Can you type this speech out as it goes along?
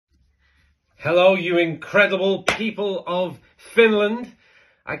Hello, you incredible people of Finland.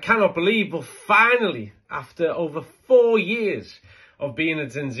 I cannot believe, but finally, after over 4 years of being at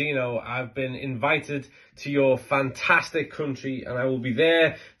Zinzinon, I've been invited to your fantastic country, and I will be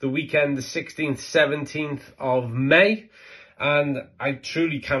there the weekend, the 16th, 17th of May. And I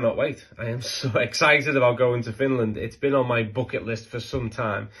truly cannot wait. I am so excited about going to Finland. It's been on my bucket list for some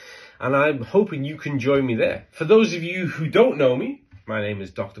time, and I'm hoping you can join me there. For those of you who don't know me, my name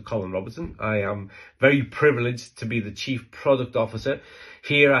is Dr. Colin Robertson. I am very privileged to be the Chief Product Officer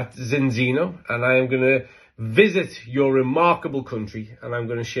here at Zinzinon, and I am going to visit your remarkable country, and I'm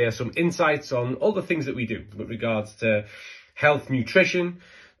going to share some insights on all the things that we do with regards to health nutrition,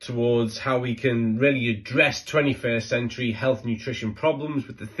 towards how we can really address 21st century health nutrition problems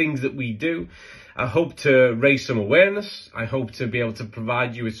with the things that we do. I hope to raise some awareness. I hope to be able to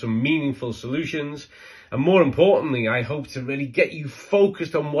provide you with some meaningful solutions. And more importantly, I hope to really get you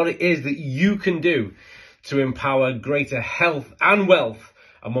focused on what it is that you can do to empower greater health and wealth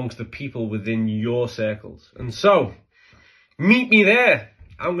amongst the people within your circles. And so, meet me there.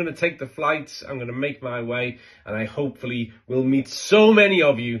 I'm going to take the flights, I'm going to make my way, and I hopefully will meet so many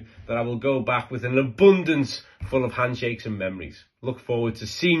of you that I will go back with an abundance full of handshakes and memories. Look forward to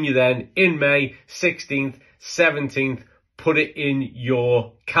seeing you then in May 16th, 17th. Put it in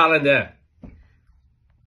your calendar.